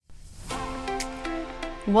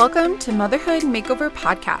Welcome to Motherhood Makeover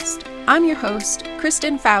Podcast. I'm your host,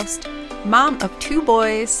 Kristen Faust, mom of 2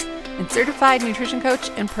 boys and certified nutrition coach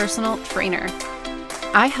and personal trainer.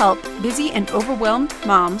 I help busy and overwhelmed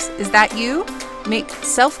moms, is that you, make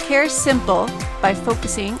self-care simple by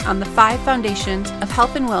focusing on the 5 foundations of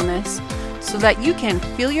health and wellness so that you can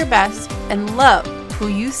feel your best and love who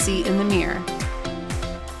you see in the mirror.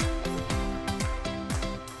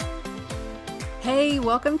 Hey,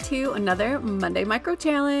 welcome to another Monday Micro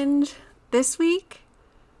Challenge. This week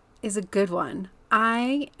is a good one.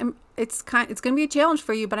 It's going to be a challenge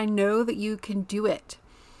for you, but I know that you can do it.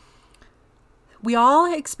 We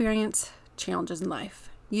all experience challenges in life.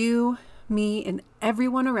 You, me, and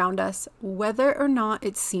everyone around us, whether or not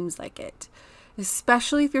it seems like it.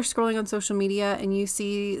 Especially if you're scrolling on social media and you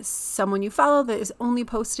see someone you follow that is only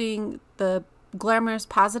posting the glamorous,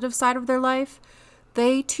 positive side of their life.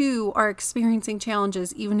 They too are experiencing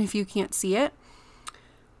challenges, even if you can't see it.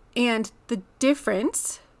 And the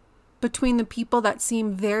difference between the people that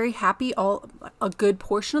seem very happy a good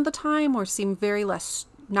portion of the time, or seem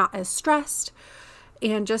not as stressed,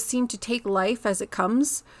 and just seem to take life as it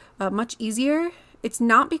comes much easier, it's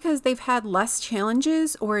not because they've had less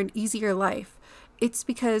challenges or an easier life. It's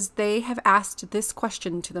because they have asked this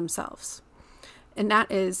question to themselves. And that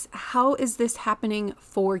is, how is this happening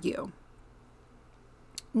for you?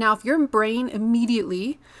 Now, if your brain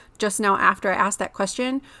immediately, just now after I asked that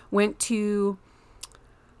question, went to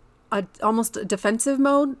almost a defensive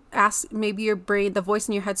mode, maybe your brain, the voice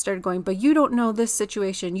in your head started going, but you don't know this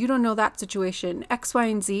situation, you don't know that situation, X, Y,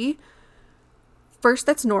 and Z. First,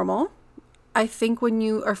 that's normal. I think when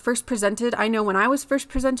you are first presented, I know when I was first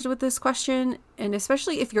presented with this question, and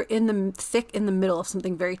especially if you're in the middle of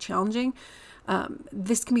something very challenging,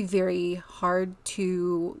 this can be very hard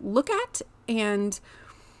to look at. And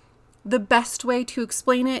the best way to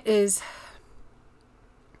explain it is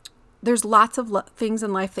there's lots of things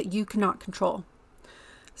in life that you cannot control.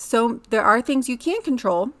 So there are things you can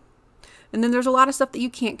control, and then there's a lot of stuff that you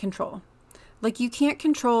can't control. Like you can't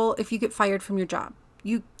control if you get fired from your job.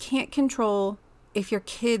 You can't control if your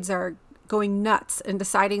kids are going nuts and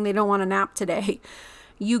deciding they don't want a nap today.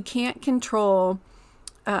 You can't control,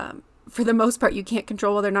 for the most part, you can't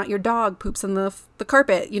control whether or not your dog poops on the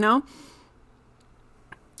carpet,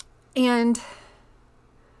 And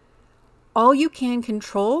all you can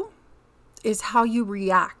control is how you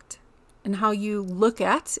react and how you look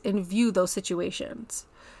at and view those situations.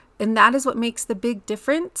 And that is what makes the big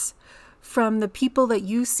difference from the people that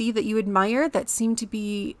you see that you admire that seem to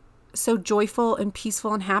be so joyful and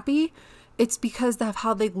peaceful and happy. It's because of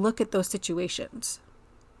how they look at those situations.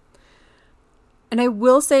 And I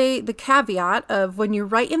will say the caveat of when you're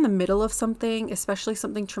right in the middle of something, especially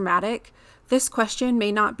something traumatic, this question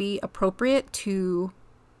may not be appropriate to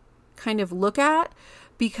kind of look at,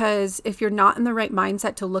 because if you're not in the right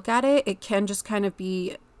mindset to look at it, it can just kind of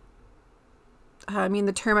be,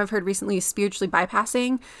 the term I've heard recently is spiritually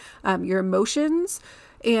bypassing your emotions.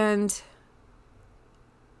 And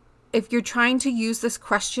if you're trying to use this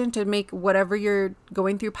question to make whatever you're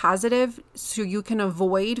going through positive so you can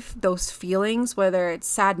avoid those feelings, whether it's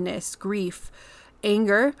sadness, grief,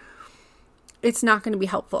 anger, it's not going to be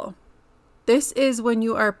helpful. This is when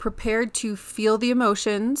you are prepared to feel the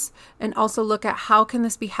emotions and also look at how can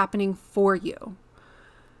this be happening for you.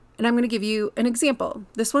 And I'm going to give you an example.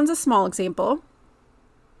 This one's a small example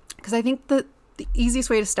because I think the easiest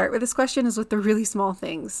way to start with this question is with the really small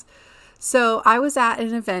things. So I was at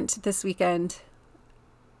an event this weekend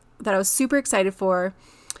that I was super excited for.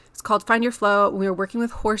 It's called Find Your Flow. We were working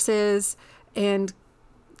with horses and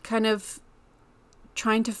kind of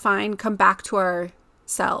trying to come back to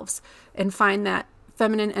ourselves and find that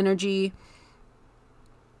feminine energy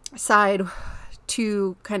side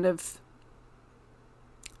to kind of,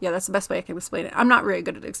 that's the best way I can explain it. I'm not very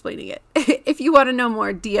good at explaining it. If you want to know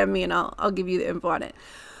more, DM me and I'll give you the info on it.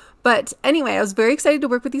 But anyway, I was very excited to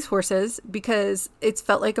work with these horses because it's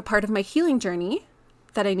felt like a part of my healing journey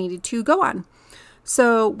that I needed to go on.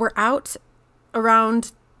 So we're out in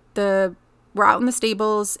the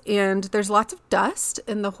stables and there's lots of dust,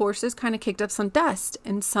 and the horses kind of kicked up some dust,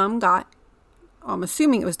 and I'm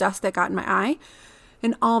assuming it was dust that got in my eye.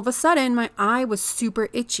 And all of a sudden my eye was super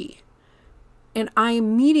itchy. And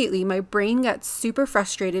my brain got super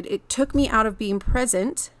frustrated. It took me out of being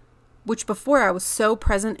present, which before I was so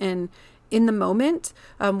present in the moment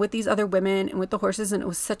with these other women and with the horses. And it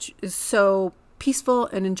was so peaceful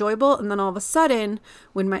and enjoyable. And then all of a sudden,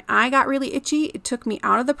 when my eye got really itchy, it took me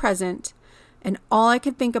out of the present. And all I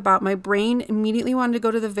could think about, my brain immediately wanted to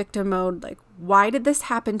go to the victim mode. Like, why did this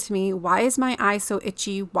happen to me? Why is my eye so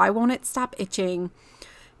itchy? Why won't it stop itching?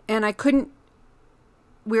 And I couldn't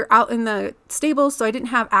we were out in the stables, so I didn't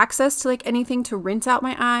have access to like anything to rinse out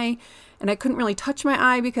my eye, and I couldn't really touch my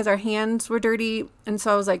eye because our hands were dirty. And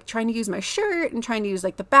so I was like trying to use my shirt and trying to use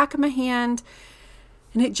like the back of my hand,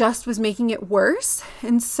 and it just was making it worse.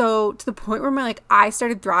 And so to the point where my like eye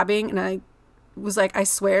started throbbing, and I was like, I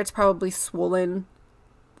swear it's probably swollen,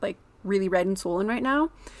 like really red and swollen right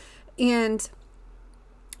now. And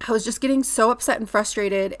I was just getting so upset and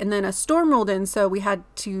frustrated. And then a storm rolled in, so we had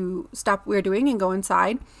to stop what we were doing and go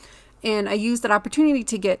inside. And I used that opportunity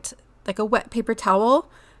to get like a wet paper towel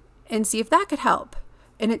and see if that could help.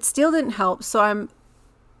 And it still didn't help. So I'm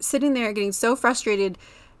sitting there getting so frustrated,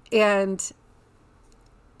 and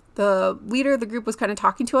the leader of the group was kind of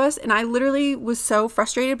talking to us, and I literally was so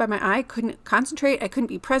frustrated by my eye. I couldn't concentrate. I couldn't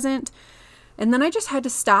be present. And then I just had to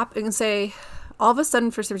stop and say, all of a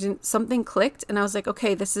sudden for some reason, something clicked, and I was like,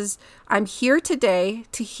 okay, I'm here today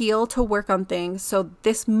to heal, to work on things. So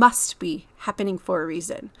this must be happening for a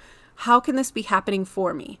reason. How can this be happening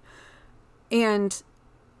for me? And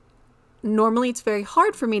normally it's very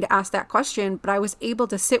hard for me to ask that question, but I was able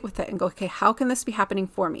to sit with it and go, okay, how can this be happening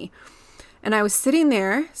for me? And I was sitting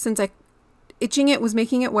there, since itching it was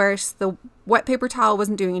making it worse. The wet paper towel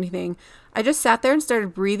wasn't doing anything. I just sat there and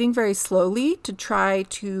started breathing very slowly to try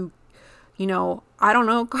to,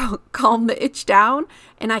 calm the itch down.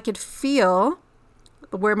 And I could feel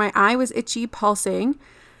where my eye was itchy, pulsing.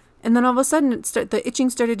 And then all of a sudden the itching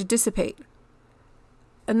started to dissipate.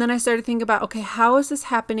 And then I started thinking about, okay, how is this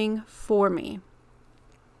happening for me?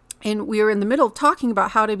 And we were in the middle of talking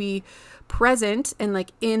about how to be present and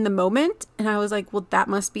like in the moment. And I was like, well, that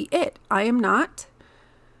must be it. I am not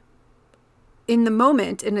in the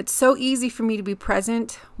moment. And it's so easy for me to be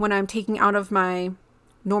present when I'm taking out of my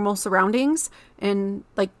normal surroundings. And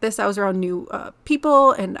like this, I was around new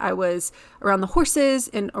people, and I was around the horses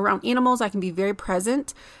and around animals. I can be very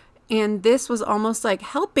present. And this was almost like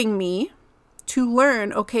helping me to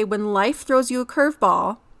learn, okay, when life throws you a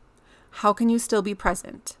curveball, how can you still be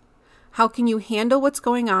present? How can you handle what's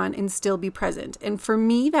going on and still be present? And for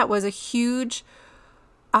me, that was a huge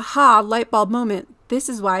aha light bulb moment. This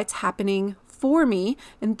is why it's happening for me,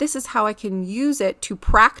 and this is how I can use it to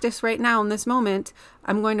practice right now in this moment.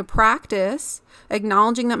 I'm going to practice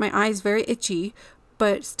acknowledging that my eye is very itchy,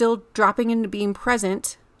 but still dropping into being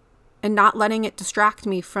present and not letting it distract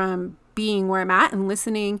me from being where I'm at and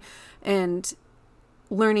listening and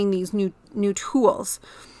learning these new tools.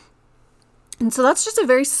 And so that's just a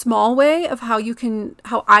very small way of how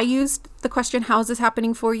I used the question, how is this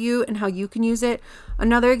happening for you, and how you can use it.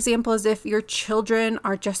 Another example is if your children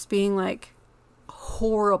are just being like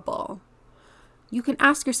horrible. You can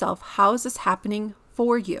ask yourself, how is this happening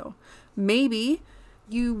for you? Maybe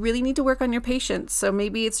you really need to work on your patience. So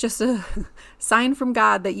maybe it's just a sign from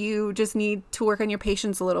God that you just need to work on your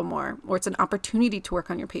patience a little more, or it's an opportunity to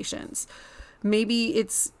work on your patience. Maybe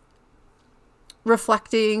it's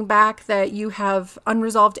reflecting back that you have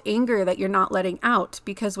unresolved anger that you're not letting out,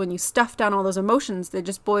 because when you stuff down all those emotions, they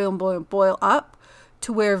just boil up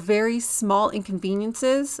to where very small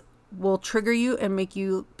inconveniences will trigger you and make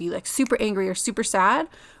you be like super angry or super sad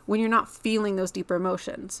when you're not feeling those deeper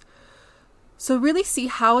emotions. So really see,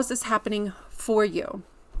 how is this happening for you?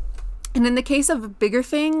 And in the case of a bigger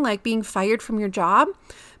thing, like being fired from your job,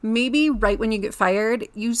 maybe right when you get fired,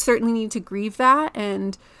 you certainly need to grieve that,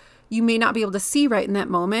 and you may not be able to see right in that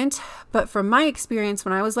moment. But from my experience,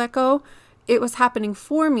 when I was let go, it was happening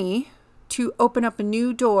for me to open up a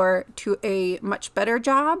new door to a much better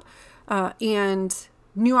job and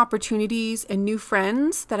new opportunities and new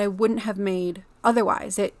friends that I wouldn't have made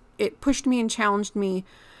otherwise. It pushed me and challenged me,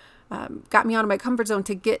 got me out of my comfort zone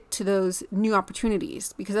to get to those new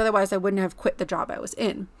opportunities, because otherwise I wouldn't have quit the job I was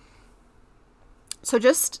in. So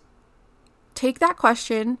just take that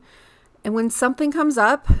question, and when something comes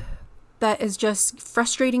up that is just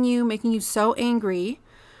frustrating you, making you so angry,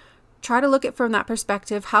 try to look at it from that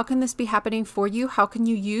perspective. How can this be happening for you? How can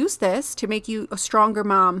you use this to make you a stronger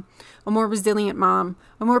mom, a more resilient mom,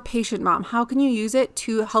 a more patient mom? How can you use it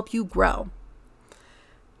to help you grow?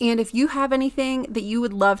 And if you have anything that you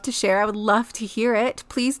would love to share, I would love to hear it.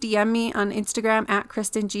 Please DM me on Instagram at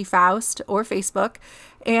Kristen G. Faust or Facebook,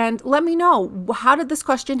 and let me know, how did this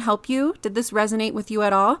question help you? Did this resonate with you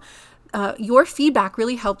at all? Your feedback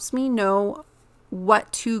really helps me know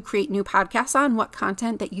what to create new podcasts on, what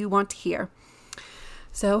content that you want to hear.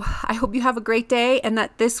 So I hope you have a great day, and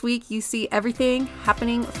that this week you see everything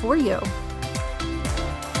happening for you.